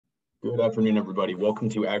Good afternoon, everybody. Welcome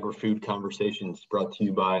to Agri-Food Conversations, brought to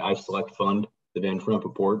you by iSelect Fund, the Van Trump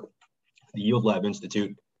Report, the Yield Lab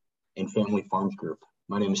Institute, and Family Farms Group.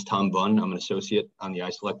 My name is Tom Bunn. I'm an associate on the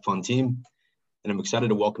iSelect Fund team, and I'm excited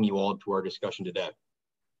to welcome you all to our discussion today.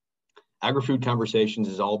 Agri-Food Conversations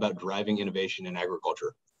is all about driving innovation in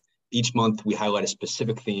agriculture. Each month, we highlight a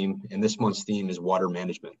specific theme, and this month's theme is water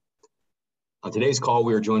management. On today's call,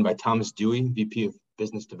 we are joined by Thomas Dewey, VP of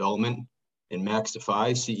Business Development, and Max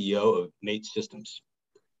Defy, CEO of Mate Systems.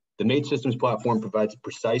 The Mate Systems platform provides a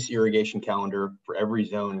precise irrigation calendar for every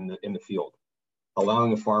zone in the field,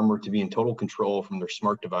 allowing a farmer to be in total control from their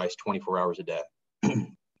smart device 24 hours a day.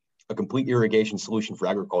 A complete irrigation solution for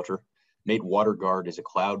agriculture, Mate WaterGuard is a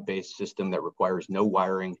cloud-based system that requires no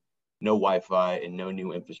wiring, no Wi-Fi, and no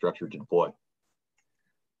new infrastructure to deploy.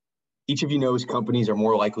 Each of you knows companies are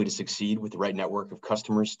more likely to succeed with the right network of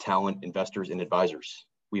customers, talent, investors, and advisors.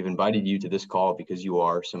 We've invited you to this call because you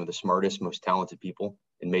are some of the smartest, most talented people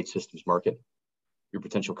in Mate Systems market. Your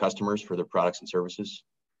potential customers for their products and services.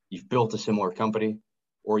 You've built a similar company,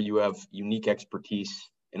 or you have unique expertise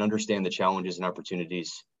and understand the challenges and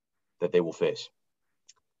opportunities that they will face.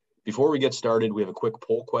 Before we get started, we have a quick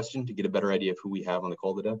poll question to get a better idea of who we have on the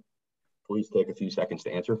call today. Please take a few seconds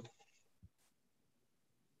to answer.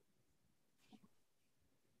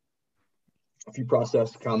 A few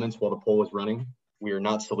process comments while the poll is running. We are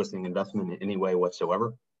not soliciting investment in any way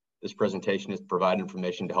whatsoever. This presentation is to provide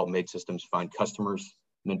information to help Mate Systems find customers,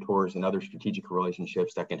 mentors, and other strategic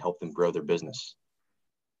relationships that can help them grow their business.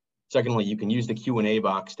 Secondly, you can use the Q&A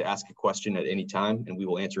box to ask a question at any time, and we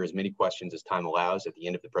will answer as many questions as time allows at the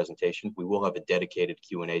end of the presentation. We will have a dedicated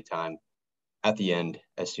Q&A time at the end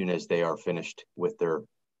as soon as they are finished with their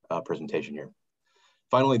presentation here.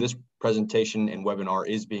 Finally, this presentation and webinar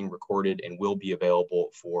is being recorded and will be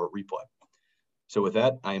available for replay. So with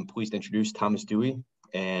that, I am pleased to introduce Thomas Dewey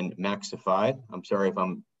and Max Defy. I'm sorry if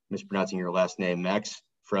I'm mispronouncing your last name, Max,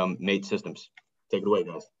 from Mate Systems. Take it away,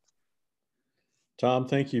 guys. Tom,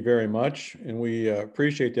 thank you very much. And we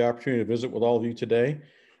appreciate the opportunity to visit with all of you today.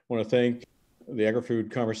 I want to thank the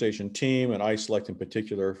Agri-Food Conversation team and iSelect in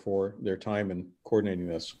particular for their time in coordinating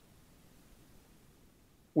this.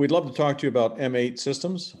 We'd love to talk to you about M8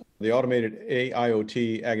 Systems, the automated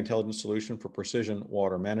AIoT ag intelligence solution for precision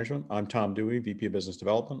water management. I'm Tom Dewey, VP of Business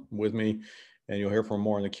Development. With me, and you'll hear from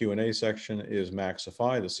more in the Q&A section, is Max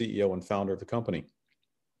Defy, the CEO and founder of the company.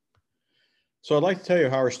 So I'd like to tell you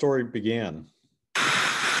how our story began.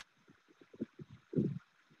 It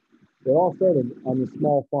all started on the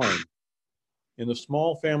small farm. In the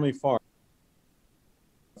small family farm,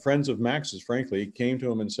 friends of Max's, frankly, came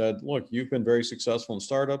to him and said, look, you've been very successful in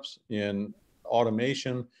startups, in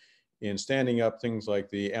automation, in standing up things like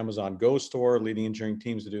the Amazon Go store, leading engineering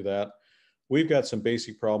teams to do that. We've got some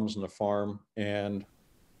basic problems in the farm, and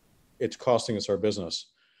it's costing us our business.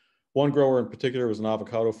 One grower in particular was an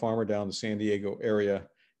avocado farmer down in the San Diego area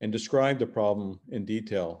and described the problem in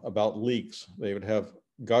detail about leaks. They would have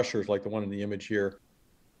gushers like the one in the image here,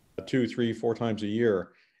 2, 3, 4 times a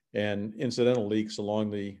year, and incidental leaks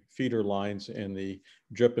along the feeder lines and the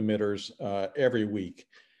drip emitters every week.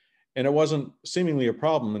 And it wasn't seemingly a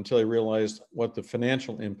problem until I realized what the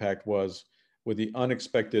financial impact was with the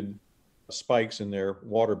unexpected spikes in their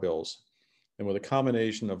water bills. And with a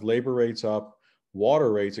combination of labor rates up,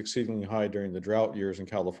 water rates exceedingly high during the drought years in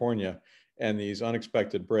California, and these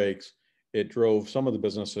unexpected breaks, it drove some of the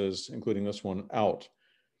businesses, including this one, out.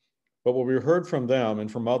 But what we heard from them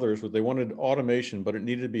and from others was they wanted automation, but it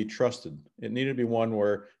needed to be trusted. It needed to be one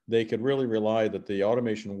where they could really rely that the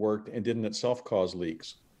automation worked and didn't itself cause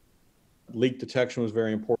leaks. Leak detection was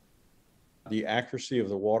very important. The accuracy of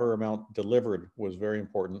the water amount delivered was very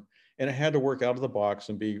important, and it had to work out of the box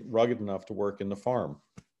and be rugged enough to work in the farm.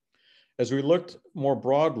 As we looked more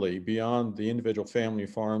broadly beyond the individual family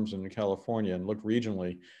farms in California and looked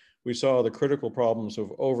regionally, we saw the critical problems of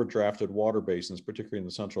overdrafted water basins, particularly in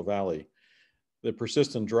the Central Valley. The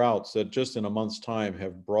persistent droughts that just in a month's time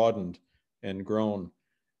have broadened and grown,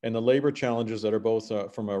 and the labor challenges that are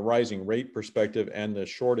both from a rising rate perspective and the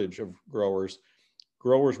shortage of growers.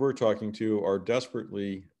 Growers we're talking to are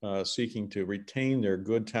desperately seeking to retain their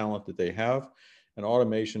good talent that they have, and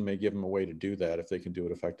automation may give them a way to do that if they can do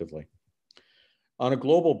it effectively. On a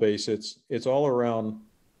global basis, it's all around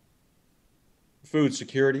food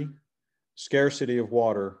security, scarcity of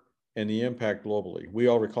water, and the impact globally. We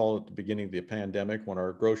all recall at the beginning of the pandemic when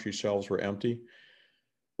our grocery shelves were empty.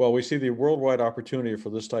 Well, we see the worldwide opportunity for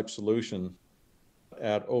this type of solution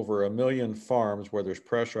at over 1 million farms where there's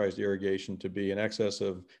pressurized irrigation to be in excess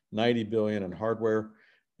of 90 billion in hardware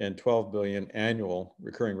and 12 billion annual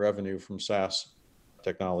recurring revenue from SaaS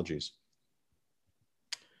technologies.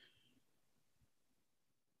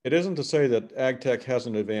 It isn't to say that ag tech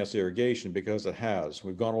hasn't advanced irrigation, because it has.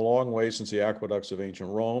 We've gone a long way since the aqueducts of ancient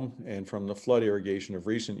Rome, and from the flood irrigation of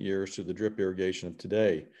recent years to the drip irrigation of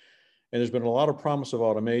today. And there's been a lot of promise of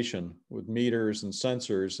automation with meters and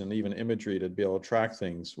sensors and even imagery to be able to track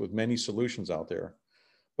things, with many solutions out there.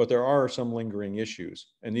 But there are some lingering issues,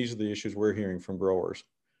 and these are the issues we're hearing from growers.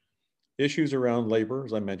 Issues around labor,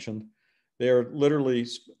 as I mentioned. They are literally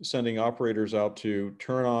sending operators out to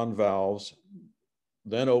turn on valves,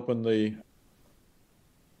 then open the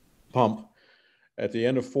pump. At the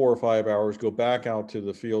end of 4 or 5 hours, go back out to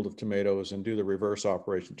the field of tomatoes and do the reverse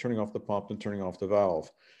operation, turning off the pump and turning off the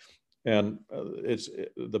valve. And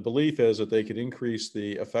the belief is that they could increase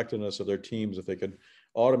the effectiveness of their teams if they could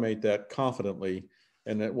automate that confidently,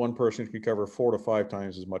 and that one person could cover 4 to 5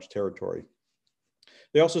 times as much territory.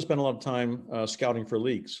 They also spend a lot of time scouting for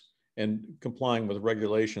leaks and complying with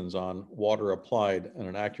regulations on water applied on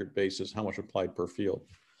an accurate basis, how much applied per field.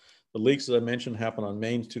 The leaks, as I mentioned, happen on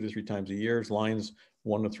mains 2 to 3 times a year, lines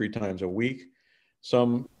 1 to 3 times a week.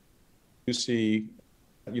 Some you see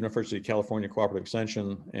University of California Cooperative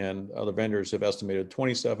Extension and other vendors have estimated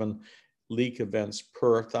 27 leak events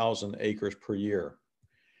per 1,000 acres per year.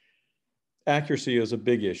 Accuracy is a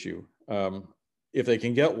big issue. If they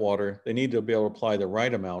can get water, they need to be able to apply the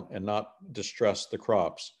right amount and not distress the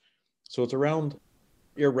crops. So it's around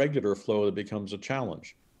irregular flow that becomes a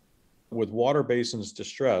challenge. With water basins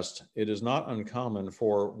distressed, it is not uncommon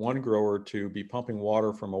for one grower to be pumping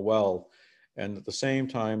water from a well, and at the same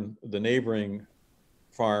time, the neighboring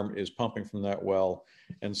farm is pumping from that well,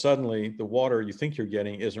 and suddenly the water you think you're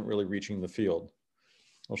getting isn't really reaching the field.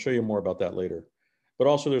 I'll show you more about that later. But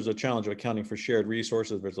also there's a challenge of accounting for shared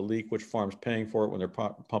resources. If there's a leak, which farm's paying for it when they're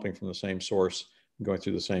pumping from the same source and going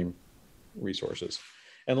through the same resources.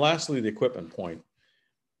 And lastly, the equipment point.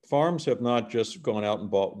 Farms have not just gone out and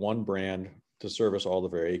bought one brand to service all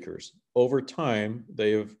of their acres. Over time,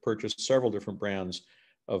 they have purchased several different brands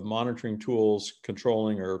of monitoring tools,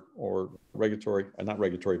 controlling or regulatory, not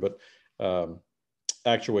regulatory, but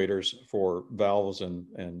actuators for valves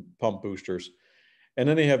and pump boosters. And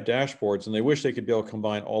then they have dashboards, and they wish they could be able to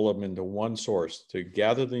combine all of them into one source to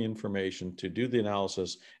gather the information, to do the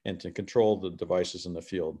analysis, and to control the devices in the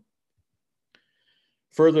field.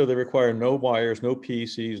 Further, they require no wires, no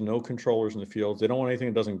PCs, no controllers in the fields. They don't want anything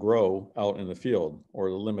that doesn't grow out in the field, or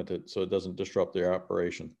to limit it so it doesn't disrupt their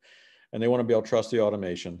operation. And they want to be able to trust the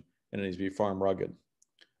automation, and it needs to be farm rugged.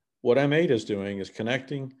 What M8 is doing is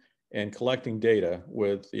connecting and collecting data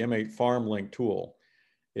with the M8 Farm Link tool.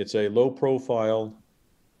 It's a low profile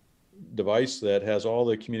device that has all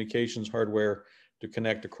the communications hardware to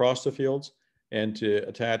connect across the fields and to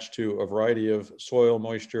attach to a variety of soil,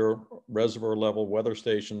 moisture, reservoir level, weather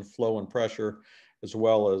station, flow and pressure, as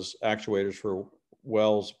well as actuators for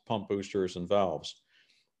wells, pump boosters, and valves.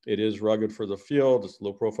 It is rugged for the field, it's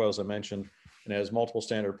low profile, as I mentioned, and has multiple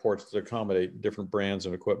standard ports to accommodate different brands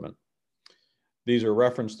of equipment. These are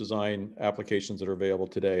reference design applications that are available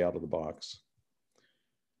today out of the box.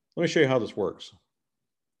 Let me show you how this works.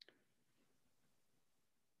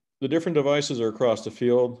 The different devices are across the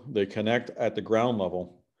field. They connect at the ground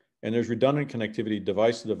level, and there's redundant connectivity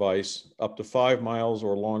device to device up to 5 miles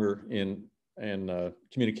or longer in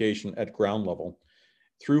communication at ground level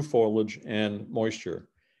through foliage and moisture.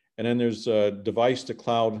 And then there's device to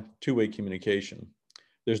cloud two-way communication.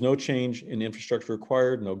 There's no change in infrastructure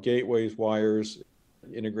required, no gateways, wires,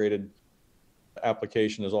 integrated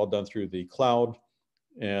application is all done through the cloud,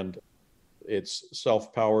 and it's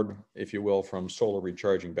self-powered, if you will, from solar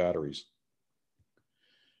recharging batteries.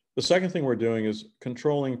 The second thing we're doing is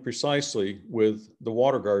controlling precisely with the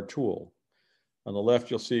WaterGuard tool. On the left,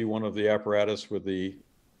 you'll see one of the apparatus with the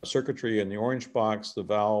circuitry in the orange box, the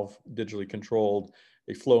valve digitally controlled,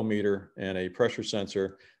 a flow meter, and a pressure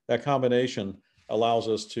sensor. That combination allows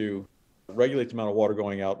us to regulate the amount of water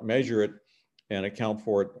going out, measure it, and account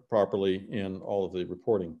for it properly in all of the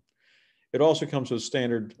reporting. It also comes with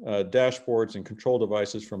standard dashboards and control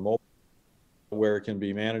devices from mobile, where it can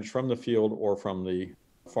be managed from the field or from the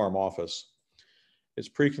farm office. It's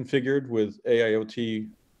pre-configured with AIoT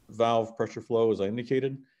valve pressure flow, as I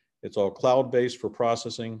indicated. It's all cloud-based for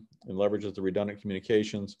processing and leverages the redundant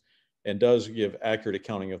communications and does give accurate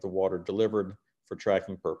accounting of the water delivered for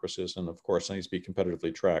tracking purposes. And of course, it needs to be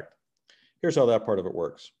competitively tracked. Here's how that part of it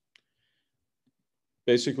works.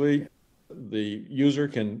 Basically, the user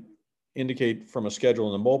can indicate from a schedule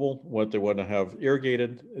in the mobile what they want to have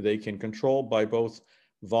irrigated. They can control by both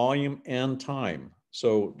volume and time.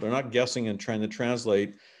 So they're not guessing and trying to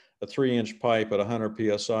translate a 3-inch pipe at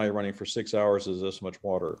 100 PSI running for 6 hours is this much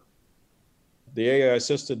water. The AI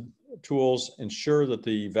assisted tools ensure that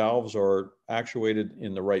the valves are actuated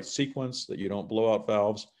in the right sequence, that you don't blow out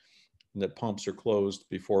valves, and that pumps are closed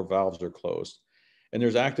before valves are closed. And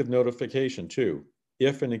there's active notification too.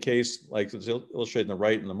 If in a case, like it's illustrated in the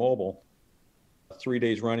right in the mobile, 3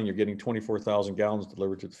 days running, you're getting 24,000 gallons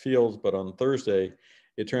delivered to the field, but on Thursday,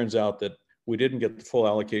 it turns out that we didn't get the full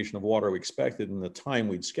allocation of water we expected in the time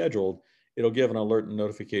we'd scheduled, it'll give an alert and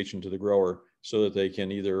notification to the grower so that they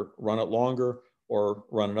can either run it longer or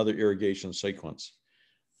run another irrigation sequence.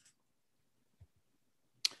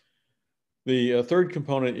 The third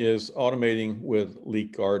component is automating with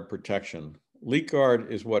leak guard protection. Leak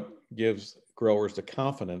guard is what gives growers the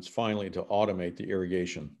confidence finally to automate the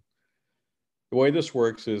irrigation. The way this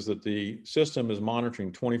works is that the system is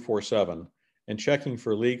monitoring 24/7 and checking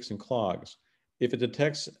for leaks and clogs. If it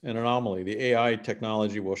detects an anomaly, the AI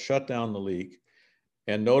technology will shut down the leak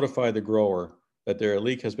and notify the grower that their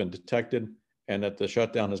leak has been detected and that the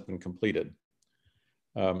shutdown has been completed.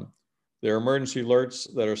 There are emergency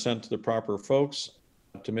alerts that are sent to the proper folks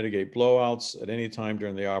to mitigate blowouts at any time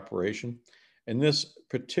during the operation. And this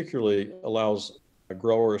particularly allows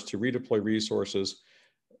growers to redeploy resources,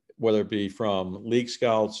 whether it be from leak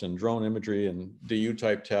scouts and drone imagery and DU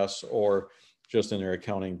type tests, or just in their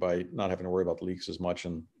accounting by not having to worry about the leaks as much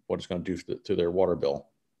and what it's going to do to their water bill.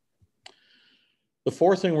 The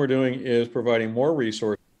fourth thing we're doing is providing more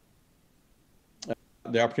resources,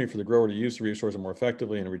 the opportunity for the grower to use the resources more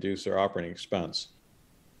effectively and reduce their operating expense.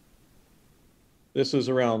 This is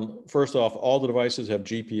around, first off, all the devices have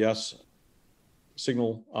GPS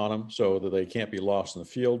signal on them so that they can't be lost in the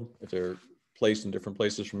field. If they're placed in different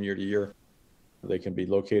places from year to year, they can be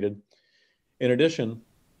located. In addition,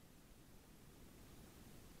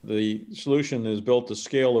 the solution is built to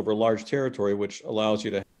scale over a large territory, which allows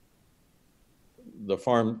you to have the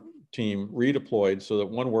farm team redeployed so that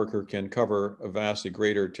one worker can cover a vastly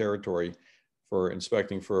greater territory for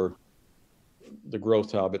inspecting for the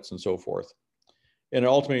growth habits and so forth. And it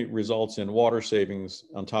ultimately results in water savings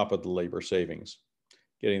on top of the labor savings,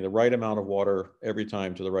 getting the right amount of water every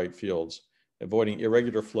time to the right fields, avoiding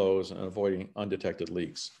irregular flows and avoiding undetected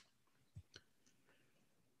leaks.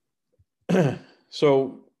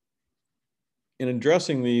 So in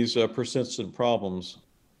addressing these persistent problems,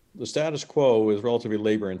 the status quo is relatively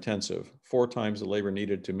labor intensive, 4 times the labor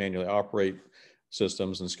needed to manually operate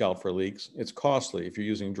systems and scout for leaks. It's costly if you're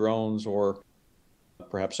using drones or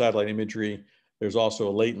perhaps satellite imagery. There's also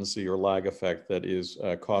a latency or lag effect that is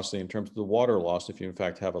costly in terms of the water loss if you in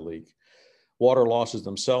fact have a leak. Water losses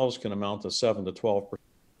themselves can amount to 7 to 12%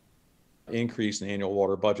 increase in annual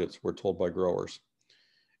water budgets, we're told by growers.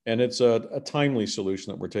 And it's a timely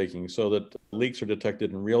solution that we're taking so that leaks are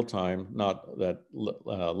detected in real time, not that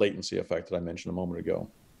latency effect that I mentioned a moment ago.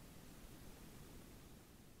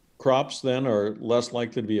 Crops then are less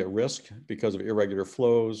likely to be at risk because of irregular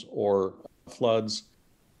flows or floods.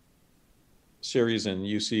 Ceres and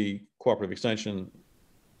UC Cooperative Extension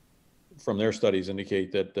from their studies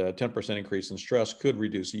indicate that 10% increase in stress could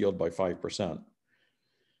reduce yield by 5%.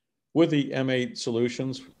 With the M8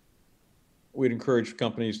 solutions, we'd encourage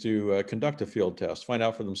companies to conduct a field test, find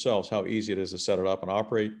out for themselves how easy it is to set it up and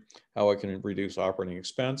operate, how it can reduce operating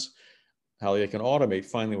expense, how they can automate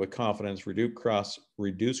finally with confidence,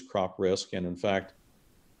 reduce crop risk, and in fact,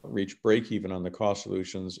 reach break even on the cost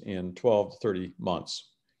solutions in 12 to 30 months.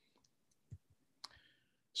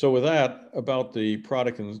 So with that, about the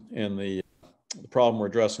product and the problem we're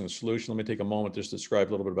addressing, the solution, let me take a moment just to describe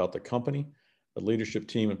a little bit about the company, the leadership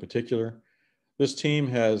team in particular. This team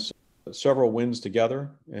has several wins together.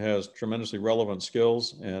 It has tremendously relevant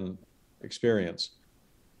skills and experience.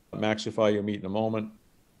 Maxify you'll meet in a moment.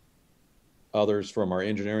 Others from our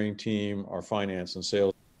engineering team, our finance and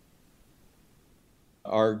sales.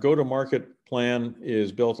 Our go-to-market plan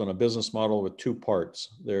is built on a business model with 2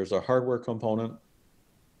 parts. There's a hardware component,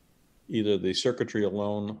 either the circuitry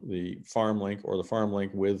alone, the farm link, or the farm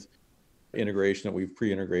link with integration that we've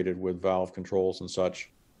pre-integrated with valve controls and such,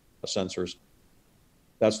 sensors.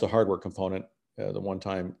 That's the hardware component, the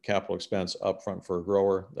one-time capital expense upfront for a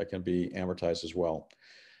grower that can be amortized as well.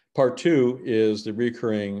 Part 2 is the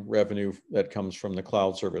recurring revenue that comes from the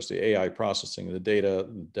cloud service, the AI processing, the data,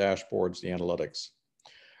 the dashboards, the analytics.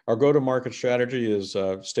 Our go-to-market strategy is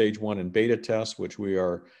stage 1 in beta test, which we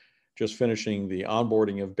are just finishing the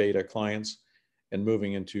onboarding of beta clients and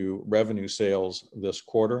moving into revenue sales this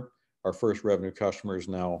quarter. Our first revenue customer is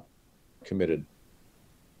now committed.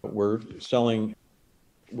 We're selling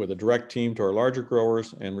with a direct team to our larger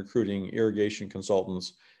growers and recruiting irrigation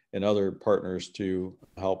consultants and other partners to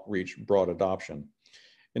help reach broad adoption.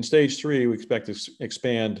 In stage 3, we expect to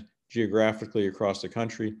expand geographically across the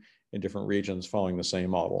country in different regions following the same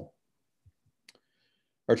model.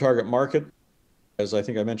 Our target market, as I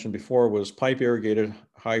think I mentioned before, was pipe irrigated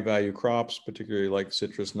high value crops, particularly like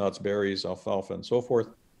citrus, nuts, berries, alfalfa, and so forth.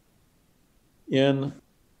 In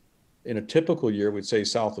a typical year, we'd say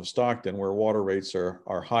south of Stockton, where water rates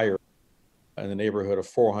are higher in the neighborhood of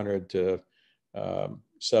 400 to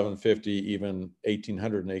 750, even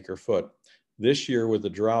 1,800 an acre foot. This year with the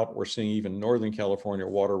drought, we're seeing even Northern California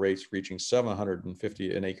water rates reaching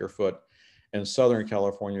 750 an acre foot, and Southern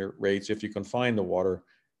California rates, if you can find the water,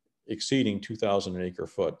 exceeding 2,000 an acre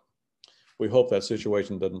foot. We hope that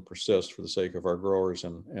situation doesn't persist for the sake of our growers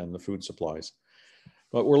and the food supplies.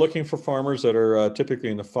 But we're looking for farmers that are typically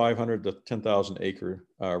in the 500 to 10,000 acre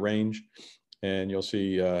range. And you'll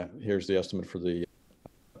see here's the estimate for the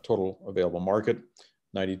total available market,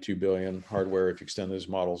 92 billion hardware if you extend these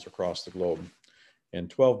models across the globe, and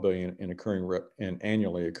 12 billion in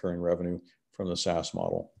annually occurring revenue from the SaaS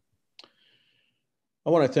model. I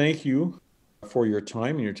want to thank you for your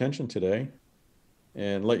time and your attention today,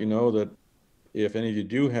 and let you know that if any of you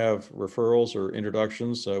do have referrals or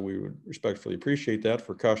introductions, we would respectfully appreciate that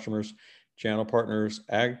for customers, channel partners,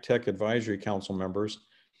 Ag Tech Advisory Council members,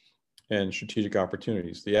 and strategic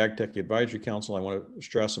opportunities. The Ag Tech Advisory Council, I want to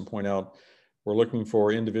stress and point out, we're looking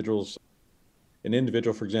for individuals, an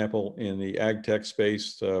individual, for example, in the Ag Tech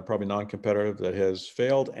space, probably non-competitive, that has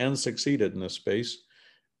failed and succeeded in this space.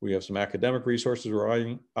 We have some academic resources we're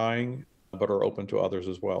eyeing, but are open to others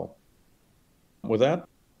as well. With that,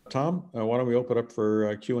 Tom, why don't we open up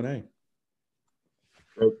for Q&A?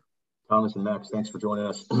 Great. Thomas and Max, thanks for joining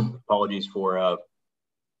us. Apologies for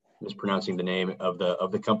mispronouncing the name of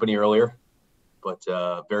the company earlier, but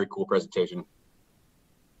very cool presentation.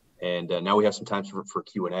 And now we have some time for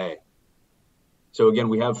Q&A. So again,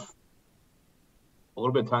 we have a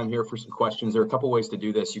little bit of time here for some questions. There are a couple ways to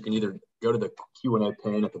do this. You can either go to the Q&A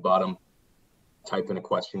pane at the bottom, type in a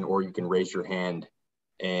question, or you can raise your hand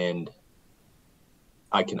and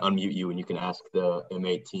I can unmute you and you can ask the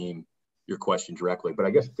M8 team your question directly. But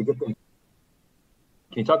I guess to get them,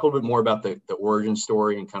 can you talk a little bit more about the origin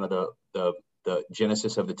story and kind of the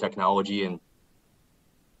genesis of the technology? And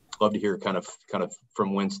love to hear kind of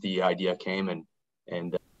from whence the idea came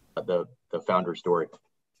and the founder story.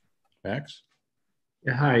 Max?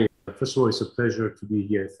 Yeah, hi. First of all, it's a pleasure to be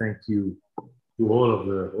here. Thank you to all of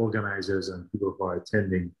the organizers and people who are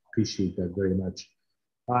attending. Appreciate that very much.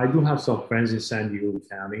 I do have some friends in San Diego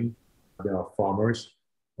County. They are farmers,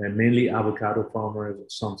 and mainly avocado farmers,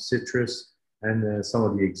 some citrus, and some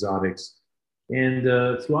of the exotics. And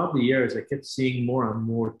throughout the years, I kept seeing more and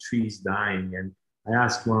more trees dying. And I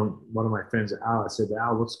asked one of my friends, Al, I said,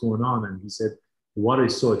 Al, what's going on? And he said, the water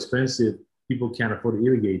is so expensive, people can't afford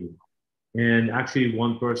irrigating. And actually,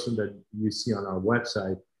 one person that you see on our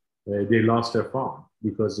website, they lost their farm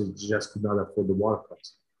because they just could not afford the water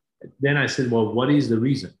price. Then I said, well, what is the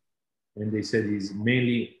reason? And they said it's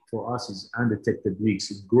mainly for us is undetected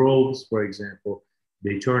leaks. In groves, for example,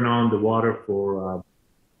 they turn on the water for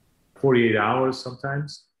 48 hours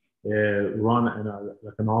sometimes, run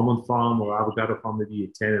like an almond farm or avocado farm,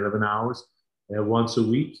 maybe 10, 11 hours, once a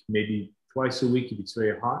week, maybe twice a week if it's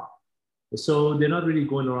very hot. So they're not really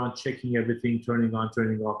going around checking everything, turning on,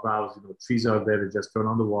 turning off valves. You know, trees are there, they just turn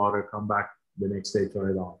on the water, come back the next day,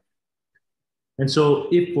 turn it off. And so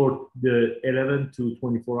if for the 11 to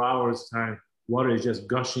 24 hours time, water is just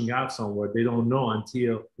gushing out somewhere, they don't know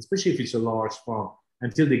until, especially if it's a large farm,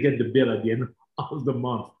 until they get the bill at the end of the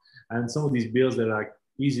month. And some of these bills that are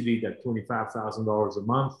easily at $25,000 a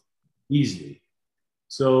month, easily.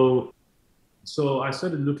 So I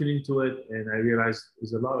started looking into it and I realized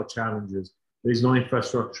there's a lot of challenges. There's no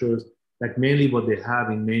infrastructure. Like mainly what they have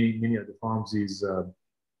in many of the farms is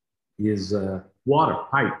water,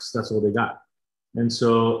 pipes, that's all they got. And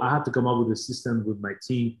so I had to come up with a system with my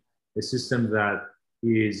team, a system that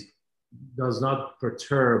does not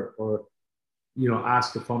perturb or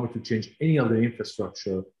ask the farmer to change any of the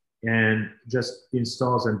infrastructure and just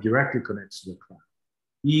installs and directly connects to the cloud.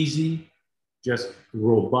 Easy, just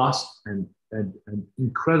robust and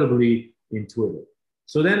incredibly intuitive.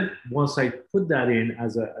 So then once I put that in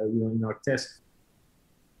as in our test,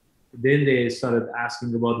 then they started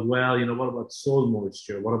asking about, well, what about soil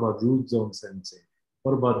moisture? What about root zone sensing?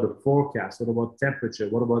 What about the forecast? What about temperature?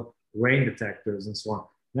 What about rain detectors and so on?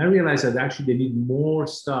 And I realized that actually they need more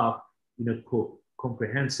stuff in a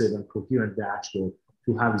comprehensive and coherent dashboard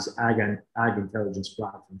to have this ag intelligence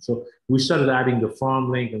platform. So we started adding the farm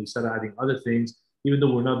link and we started adding other things, even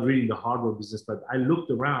though we're not really in the hardware business. But I looked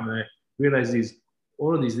around and I realized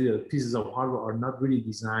all of these little pieces of hardware are not really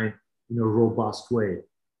designed in a robust way.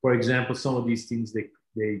 For example, some of these things,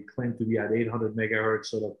 they claim to be at 800 megahertz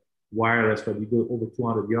sort of wireless, but you go over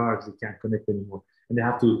 200 yards, they can't connect anymore. and they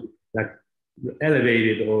have to like elevate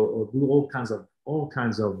it or do all kinds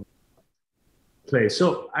of play.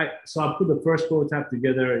 So I put the first prototype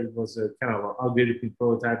together. It was a kind of an algorithmic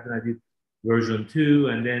prototype, and I did version 2,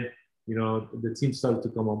 and then the team started to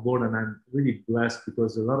come on board, and I'm really blessed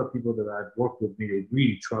because a lot of people that I've worked with me, they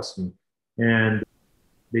really trust me, and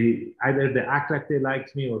they act like they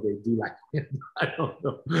like me or they do like me. I don't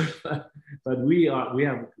know, but we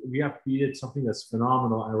have created something that's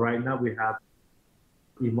phenomenal, and right now we have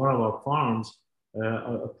in one of our farms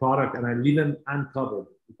a product, and I leave them uncovered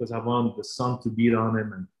because I want the sun to beat on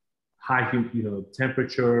them and high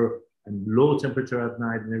temperature and low temperature at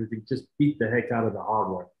night and everything, just beat the heck out of the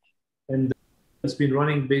hardware. And it's been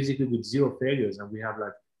running basically with 0 failures, and we have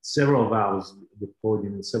like several valves deployed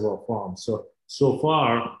in several farms. So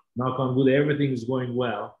far, knock on wood, everything is going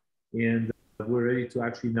well, and we're ready to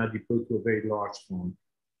actually now deploy to a very large farm.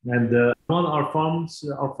 And I want our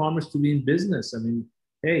farmers to be in business. I mean,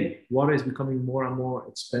 hey, water is becoming more and more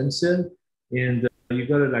expensive, and you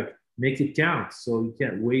got to like make it count, so you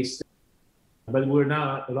can't waste it. But we're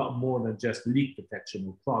now a lot more than just leak protection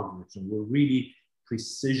or clog protection. We're really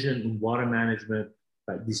precision in water management,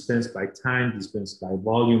 dispensed by time, dispensed by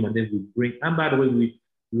volume, and then we bring. And by the way,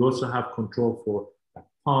 we also have control for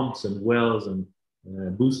pumps and wells and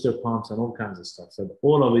booster pumps and all kinds of stuff. So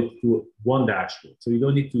all of it through one dashboard. So you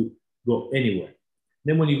don't need to go anywhere.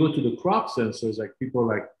 Then when you go to the crop sensors, like people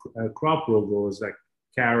like crop row growers, like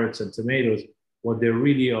carrots and tomatoes, what they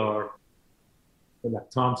really are, like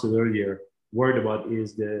Tom said earlier, worried about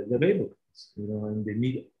is the labor costs, and they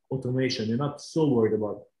need automation. They're not so worried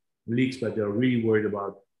about leaks, but they're really worried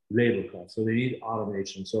about labor costs. So they need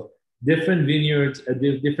automation. So different vineyards,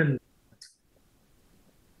 different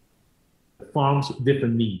farms,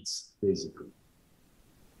 different needs, basically.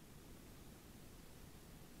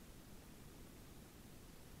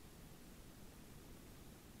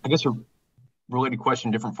 I guess a related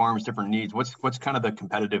question: different farms, different needs. What's kind of the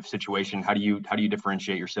competitive situation? How do you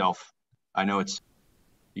differentiate yourself? I know it's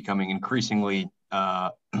becoming increasingly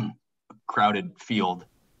crowded field.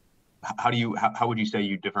 How would you say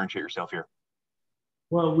you differentiate yourself here?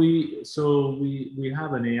 Well, we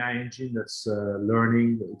have an AI engine that's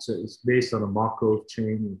learning. It's based on a Markov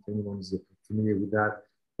chain, if anyone's familiar with that.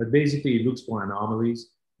 But basically, it looks for anomalies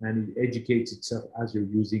and it educates itself as you're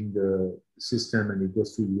using the system, and it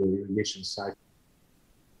goes through your irrigation cycle.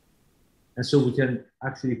 And so we can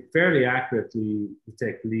actually fairly accurately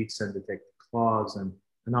detect leaks and detect clogs and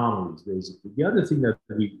anomalies, basically. The other thing that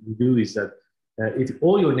we do is that if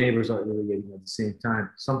all your neighbors are irrigating at the same time,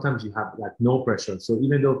 sometimes you have like no pressure. So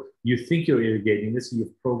even though you think you're irrigating, let's say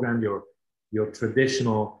you've programmed your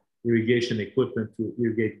traditional irrigation equipment to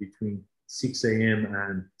irrigate between 6 a.m.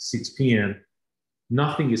 and 6 p.m.,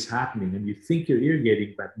 nothing is happening. And you think you're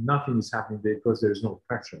irrigating, but nothing is happening because there's no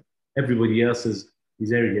pressure. Everybody else is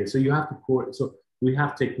irrigating. So you have to so we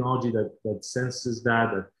have technology that senses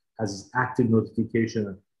that has active notification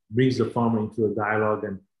and brings the farmer into a dialogue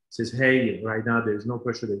and says, hey, right now there's no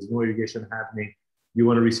pressure, there's no irrigation happening. You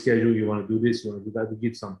want to reschedule, you want to do this, you want to do that, to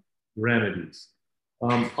give some remedies.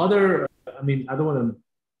 I don't want to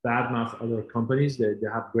badmouth other companies. They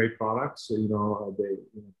have great products, so,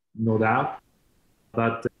 no doubt.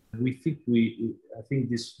 But I think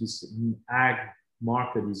this ag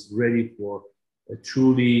market is ready for a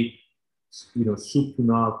truly, soup to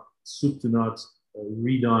nuts,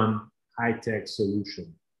 redone high-tech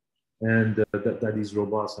solution. And that is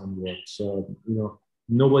robust and works. So,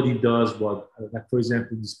 nobody does what, like for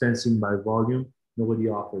example, dispensing by volume, nobody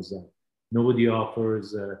offers that. Nobody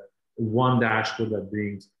offers one dashboard that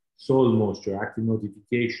brings soil moisture, active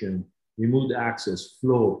notification, remote access,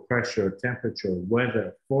 flow, pressure, temperature,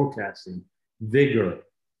 weather, forecasting, vigor,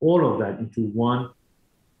 all of that into one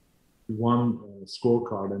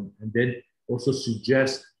scorecard, and then also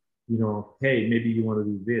suggest, hey, maybe you want to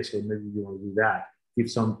do this or maybe you want to do that. Give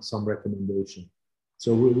some recommendation.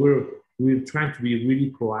 So we're trying to be really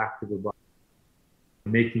proactive about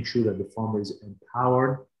making sure that the farmer is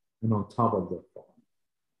empowered and on top of the farm.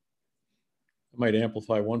 I might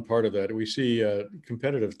amplify one part of that. We see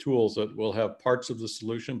competitive tools that will have parts of the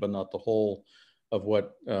solution, but not the whole of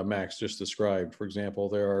what Max just described. For example,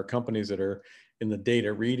 there are companies that are in the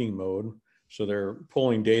data reading mode. So they're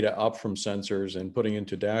pulling data up from sensors and putting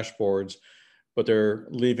into dashboards, but they're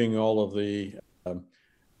leaving all of the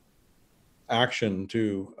action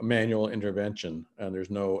to manual intervention, and there's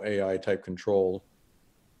no AI type control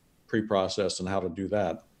pre-processed on how to do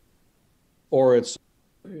that. Or it's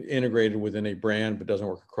integrated within a brand but doesn't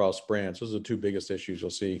work across brands. Those are the two biggest issues you'll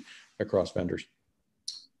see across vendors.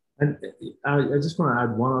 And I just want to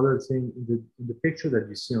add one other thing. In the picture that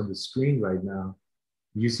you see on the screen right now,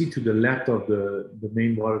 You see to the left of the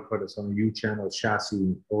main WaterGuard that's on the U channel chassis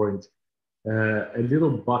in orange, a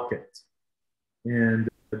little bucket. And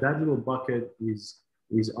that little bucket is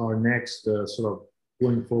our next sort of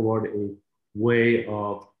going forward a way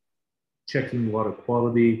of checking water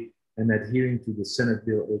quality and adhering to the Senate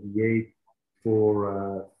Bill 88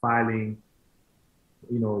 for filing,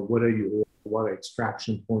 whether you water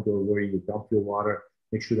extraction point or where you dump your water,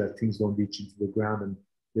 make sure that things don't leach into the ground. And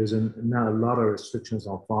there's now a lot of restrictions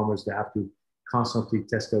on farmers that have to constantly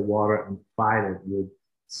test their water and file it with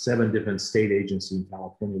 7 different state agencies in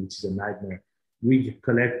California, which is a nightmare. We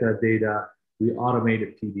collect that data, we automate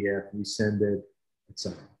a PDF, we send it,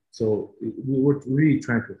 etc. So we're really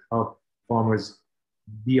trying to help farmers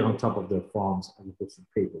be on top of their farms as opposed to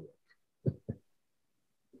paperwork.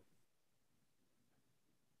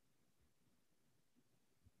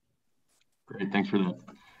 Great, thanks for that.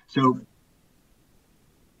 So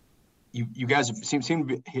you guys seem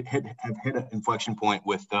to have hit an inflection point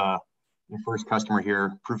with your first customer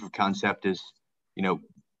here. Proof of concept is,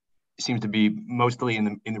 seems to be mostly in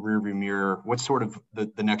the rearview mirror. What sort of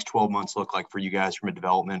the next 12 months look like for you guys from a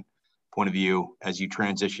development point of view as you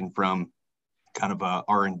transition from kind of a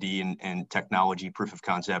R&D and technology proof of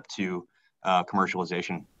concept to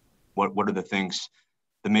commercialization? What are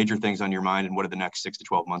the major things on your mind, and what do the next 6 to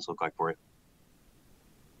 12 months look like for you?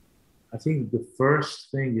 I think the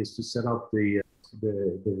first thing is to set up the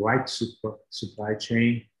right supply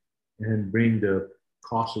chain and bring the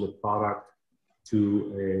cost of the product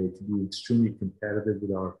to be extremely competitive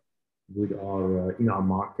with our in our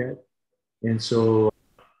market. And so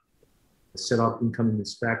set up incoming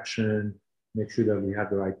inspection, make sure that we have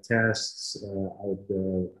the right tests. I want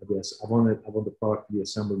the product to be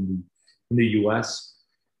assembled in the US.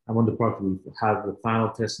 I want the product to have the final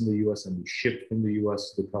test in the US and be shipped from the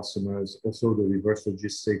US to the customers. Also the reverse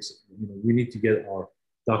logistics. We need to get our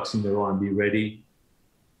ducks in the row and be ready.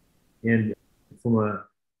 And from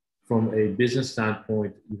a business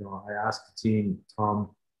standpoint, I asked the team, Tom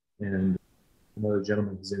and another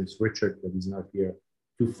gentleman, his name is Richard, but he's not here,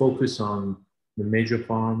 to focus on the major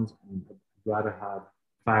farms. And I'd rather have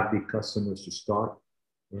 5 big customers to start,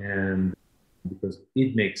 and because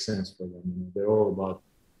it makes sense for them. They're all about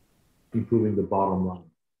improving the bottom line.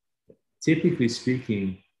 Typically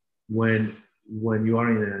speaking, when you are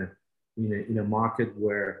in a market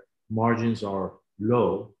where margins are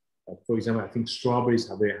low, for example, I think strawberries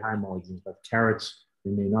have very high margins, but carrots,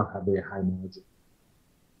 they may not have very high margins.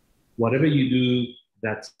 Whatever you do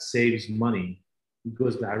that saves money, it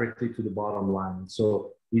goes directly to the bottom line.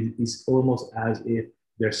 So it's almost as if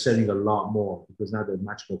they're selling a lot more because now they're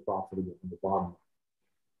much more profitable on the bottom line.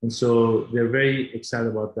 And so they're very excited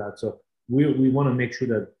about that. So we want to make sure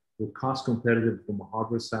that we're cost competitive from a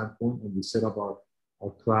hardware standpoint, and we set up our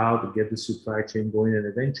cloud to get the supply chain going. And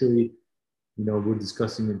eventually, we're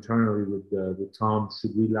discussing internally with Tom,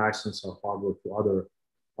 should we license our hardware to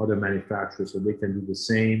other manufacturers so they can do the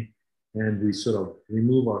same? And we sort of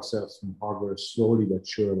remove ourselves from hardware slowly but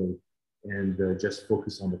surely, and just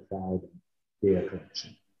focus on the cloud and data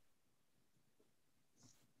collection.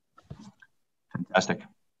 Fantastic.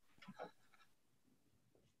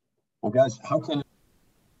 Well, guys, how can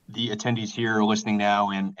the attendees here listening now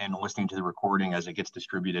and listening to the recording as it gets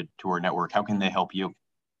distributed to our network, how can they help you?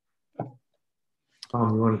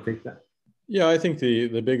 Tom, you want to take that? Yeah, I think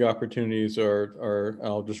the big opportunities are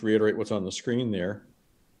I'll just reiterate what's on the screen there.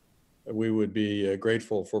 We would be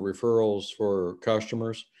grateful for referrals for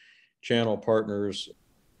customers, channel partners,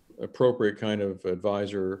 appropriate kind of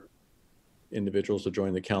advisor individuals to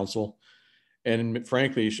join the council, and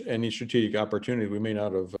frankly, any strategic opportunity we may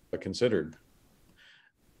not have considered.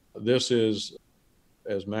 This is,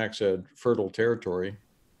 as Max said, fertile territory,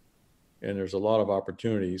 and there's a lot of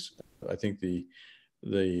opportunities. I think the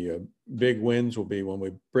big wins will be when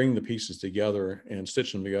we bring the pieces together and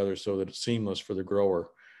stitch them together so that it's seamless for the grower,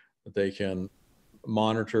 that they can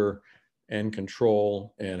monitor and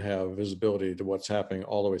control and have visibility to what's happening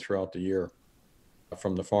all the way throughout the year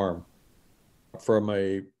from the farm. From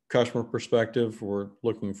a customer perspective, we're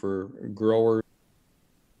looking for growers,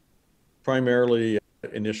 primarily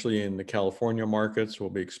initially in the California markets. We'll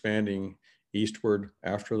be expanding eastward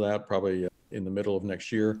after that, probably in the middle of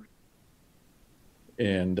next year.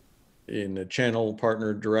 And in the channel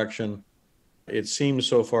partner direction, it seems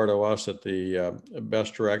so far to us that the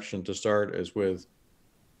best direction to start is with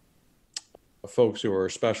folks who are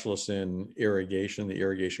specialists in irrigation, the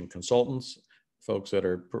irrigation consultants, folks that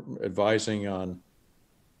are advising on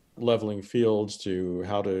leveling fields, to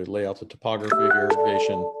how to lay out the topography of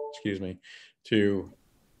irrigation, to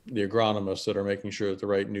the agronomists that are making sure that the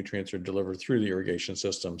right nutrients are delivered through the irrigation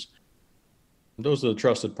systems. Those are the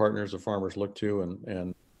trusted partners the farmers look to,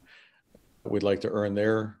 and we'd like to earn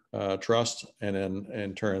their trust, and then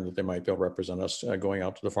in turn that they might be able to represent us going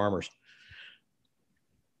out to the farmers.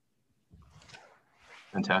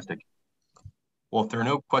 Fantastic. Well, if there are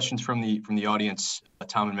no questions from the audience,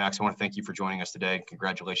 Tom and Max, I want to thank you for joining us today.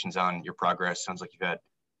 Congratulations on your progress. Sounds like you've had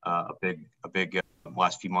a big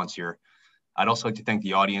last few months here. I'd also like to thank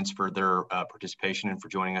the audience for their participation and for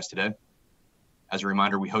joining us today. As a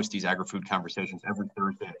reminder, we host these agri-food conversations every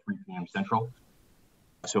Thursday at 3 p.m. Central.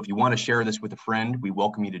 So if you want to share this with a friend, we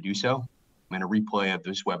welcome you to do so. And a replay of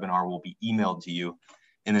this webinar will be emailed to you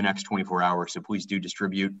in the next 24 hours. So please do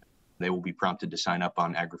distribute. They will be prompted to sign up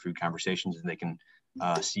on agri-food conversations, and they can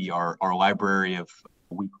see our library of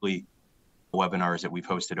weekly webinars that we've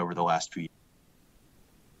hosted over the last few years.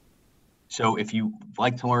 So if you'd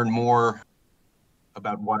like to learn more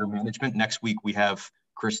about water management, next week we have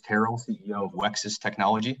Chris Terrell, CEO of Wexus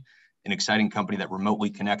Technology, an exciting company that remotely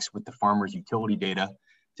connects with the farmer's utility data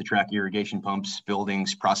to track irrigation pumps,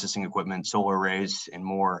 buildings, processing equipment, solar arrays, and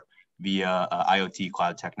more via IoT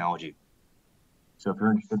cloud technology. So if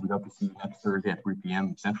you're interested, we hope to see you next Thursday at 3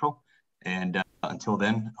 p.m. Central. And until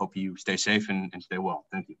then, hope you stay safe and stay well.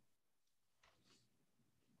 Thank you.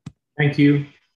 Thank you.